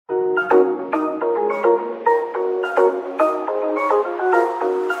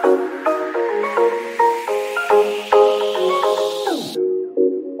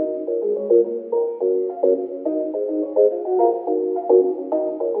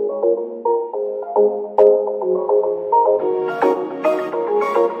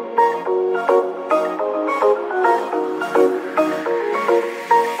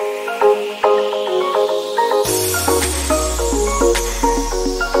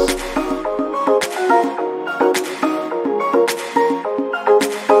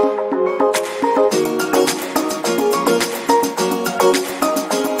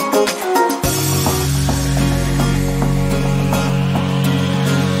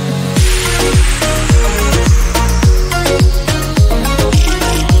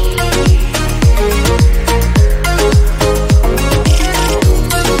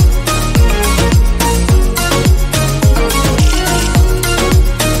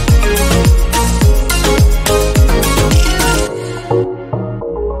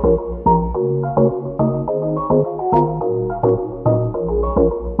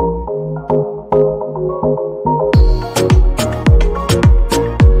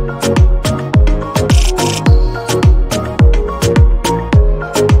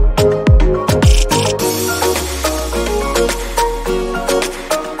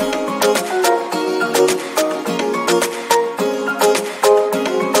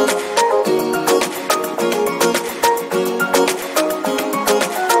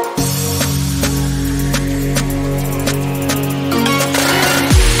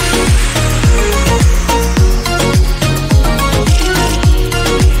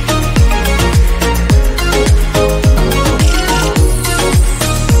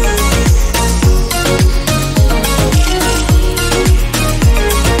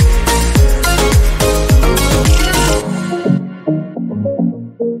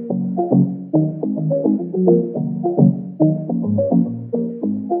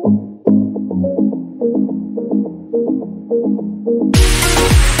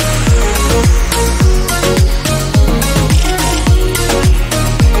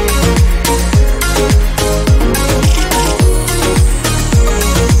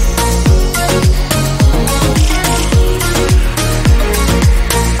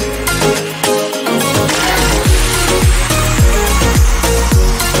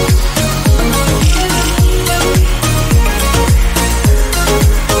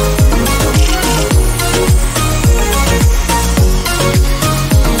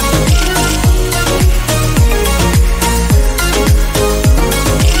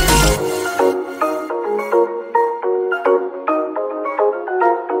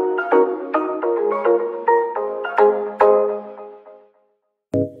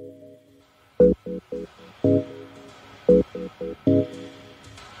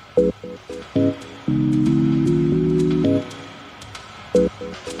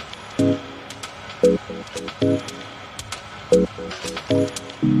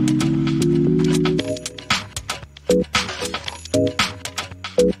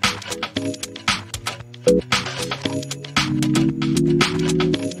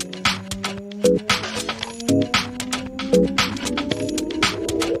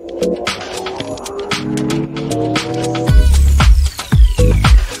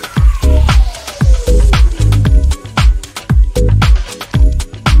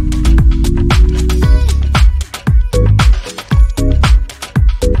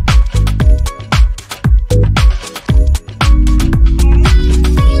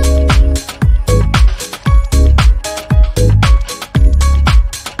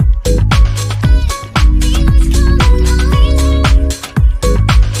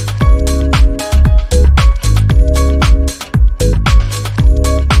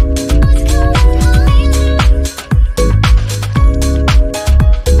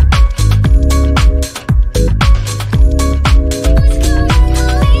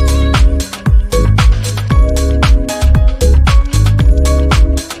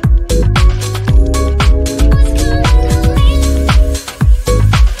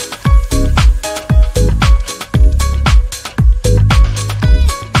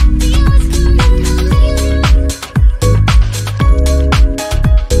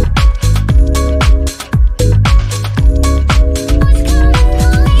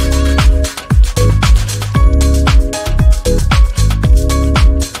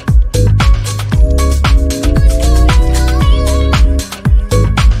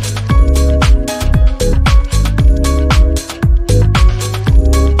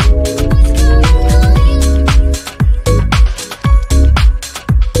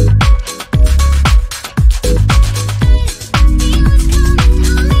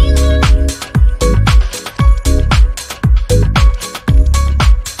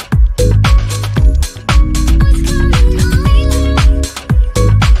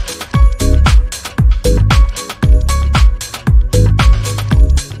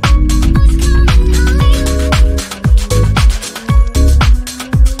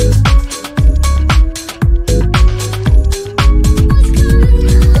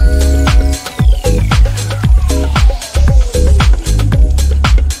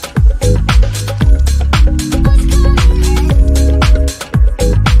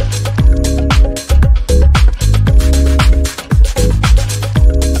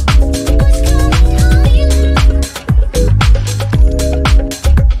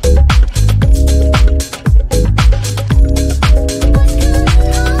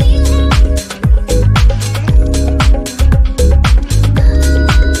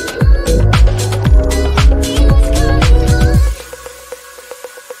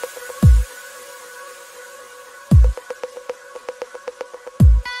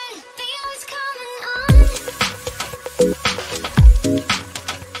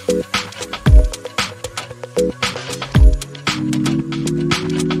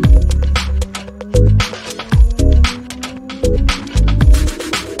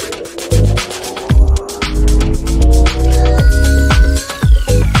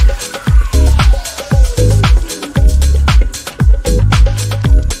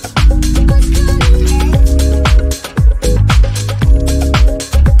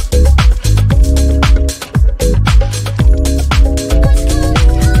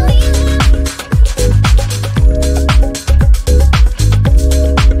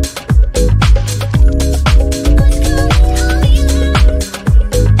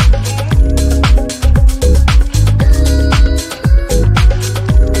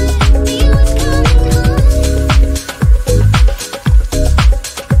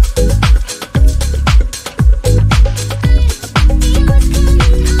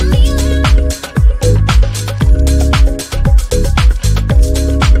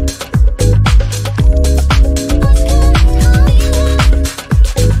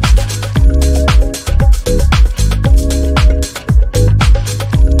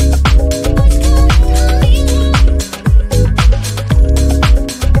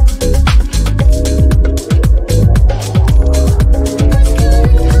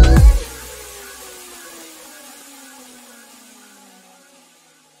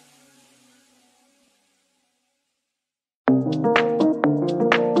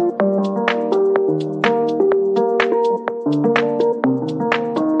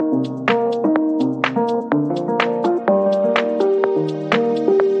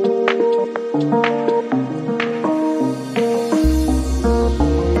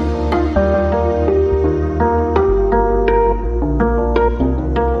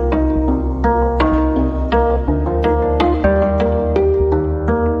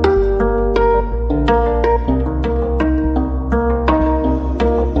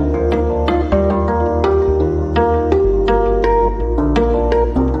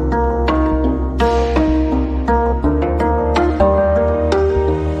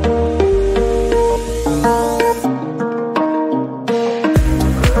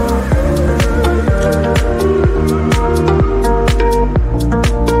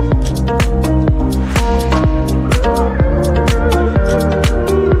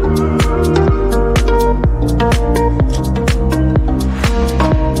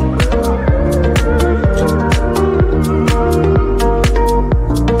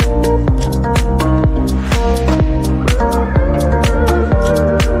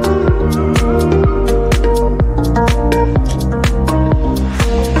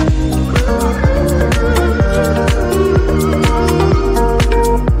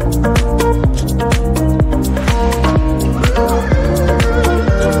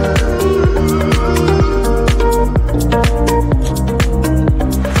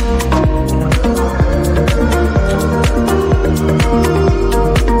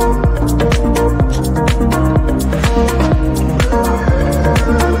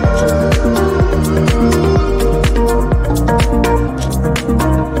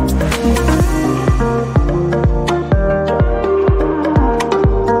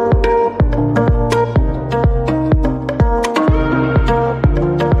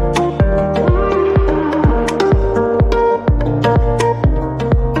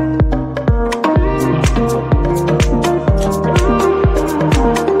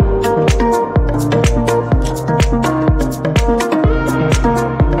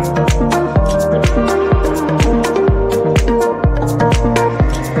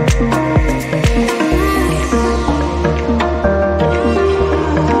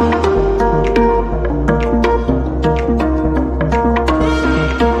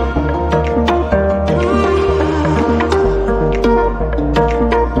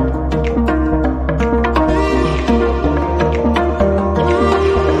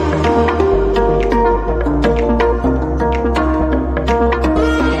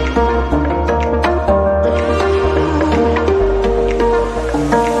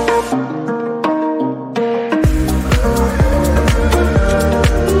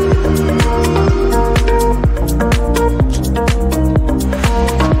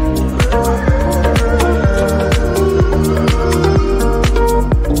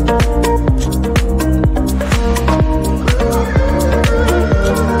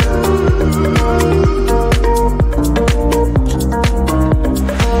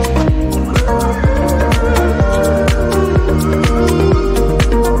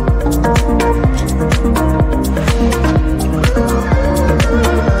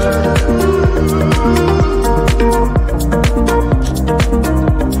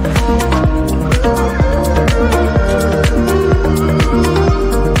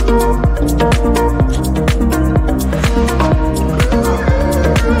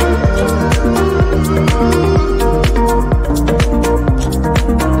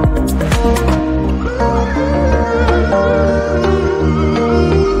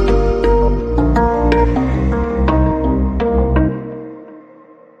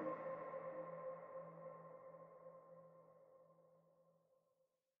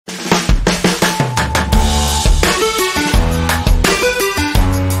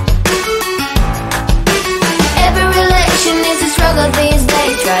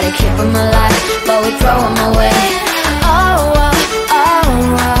to keep them alive, but we throw them away. Oh, oh, oh,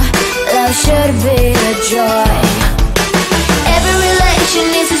 oh, love should be a joy. Every relation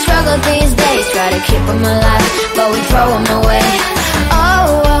needs a struggle these days. Try to keep them alive, but we throw them away.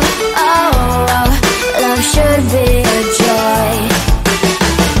 Oh, oh, oh, oh, love should be a joy.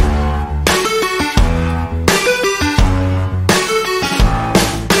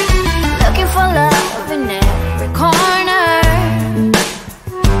 Looking for love in every corner.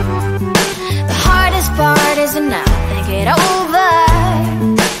 The hardest part is to not think it over.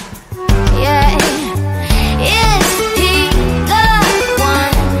 Yeah. Is he the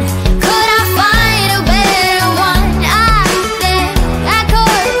one? Could I find a better one? I think I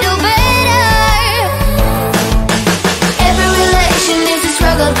could do better. Every relation needs a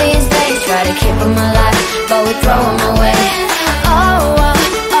struggle these days. Try to keep them alive, but we throw them away. Oh, oh,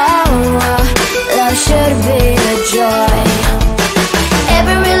 oh, oh, love should be a joy.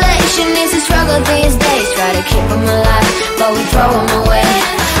 Every relation needs a struggle these days. Try to keep them alive, but we throw them away.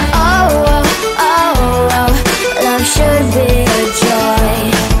 Oh, oh, oh, oh, love should be a joy.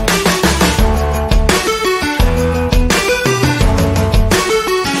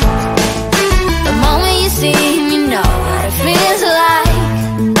 The moment you see him, you know what it feels like.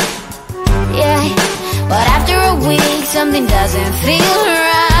 Yeah, but after a week, something doesn't feel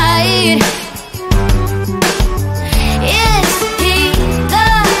right. Is he the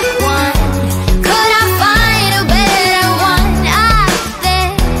one? Could I find a better one? I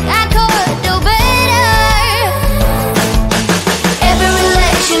think I could do better. Every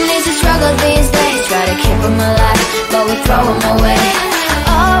relation needs a struggle these days. Try to keep them alive, but we throw them away.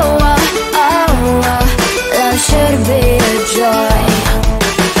 Oh, oh, oh, oh, love should be a joy.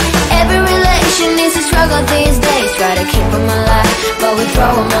 Every relation needs a struggle these days. Try to keep them alive, but we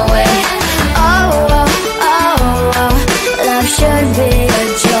throw them away. Oh, oh, oh, oh, love should be a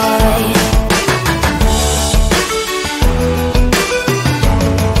joy.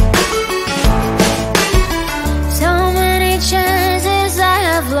 So many chances I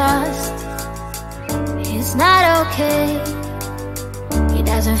have lost. It's not okay. It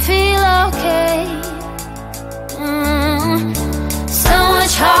doesn't feel okay. So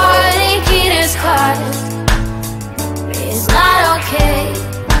much heartache it has caused. It's not okay.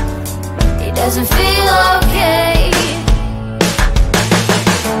 It doesn't feel okay.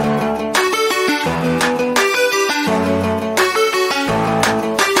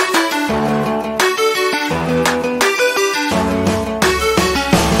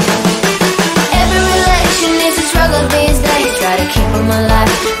 Every relation needs a struggle these days. Try to keep them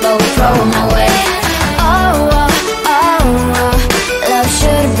alive, but we throw them away. Oh, oh, oh, oh, love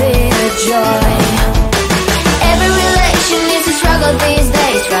should be a joy. Every relation needs a struggle these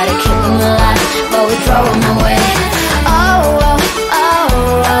days. Try to keep them alive, but we throw them away. Oh, oh, oh,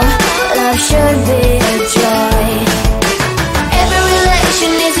 oh, love should be a joy. Every relation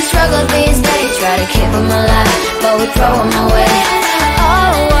needs a struggle these days. Try to keep them alive, but we throw them away.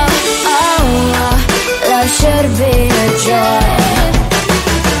 Oh, oh, oh, oh, love should be a joy.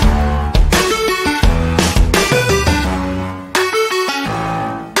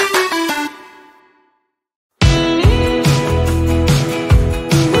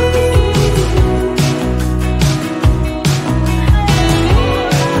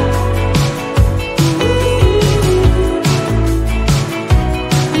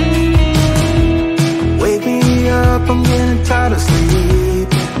 Wake me up, I'm getting tired of sleep.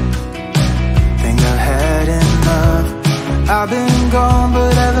 Think I've had enough. I've been gone,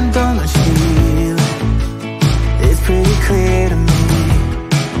 but haven't done much healing. It's pretty clear to me.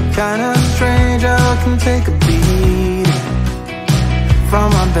 Kinda strange how I can take a beat from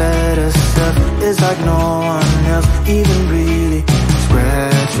my better self. It's like no one else even really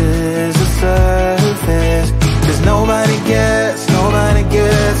scratches the surface. 'Cause nobody gets, nobody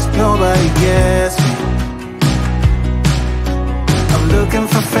gets, nobody gets me. I'm looking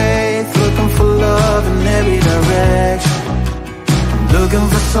for faith, looking for love in every direction. I'm looking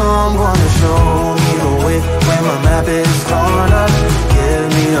for someone to show me the way when my map is torn up. Give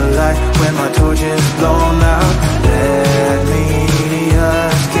me a light when my torch is blown out. Let me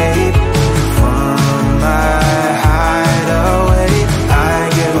escape from my hideaway. I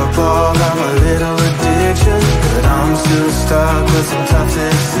give up all of my little addictions, but I'm still stuck with some tough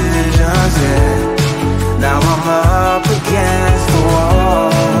decisions, yeah. Now I'm up against the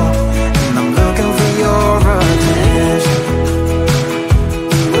wall, and I'm looking for your attention.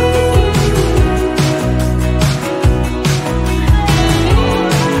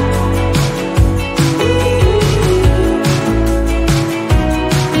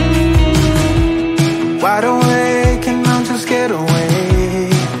 Wide awake and I'm too scared away.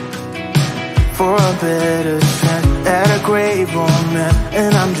 better chance at a great romance,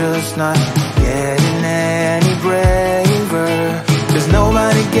 and I'm just not getting any braver. 'Cause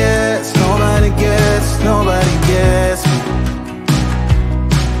nobody gets me.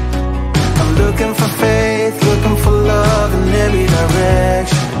 I'm looking for faith, looking for love in every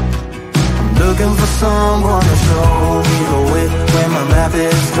direction. I'm looking for someone to show me the way when my map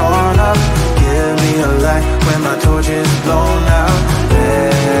is drawn up. Give me a light when my torch is blown out.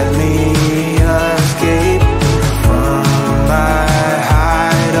 Let me escape from my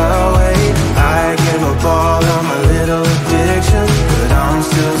hideaway. I give up all of my little addictions, but I'm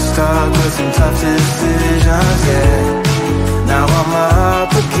still stuck with some tough decisions, yeah. Now I'm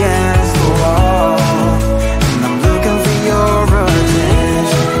up against the wall, and I'm looking for your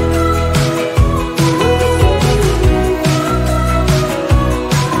attention.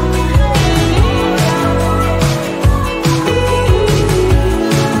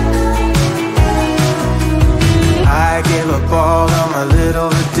 I gave up all of my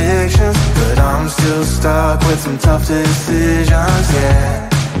little addictions, but I'm still stuck with some tough decisions, yeah.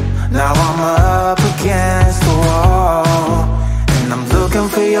 Now I'm up against the wall, and I'm looking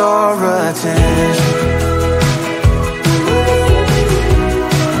for your attention.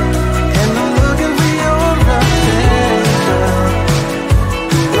 And I'm looking for your attention.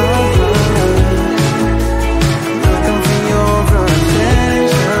 Looking for your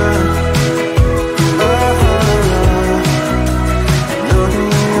attention. Looking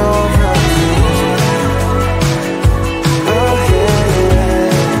for your attention. Oh yeah,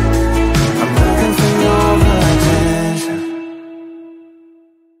 I'm looking for your attention.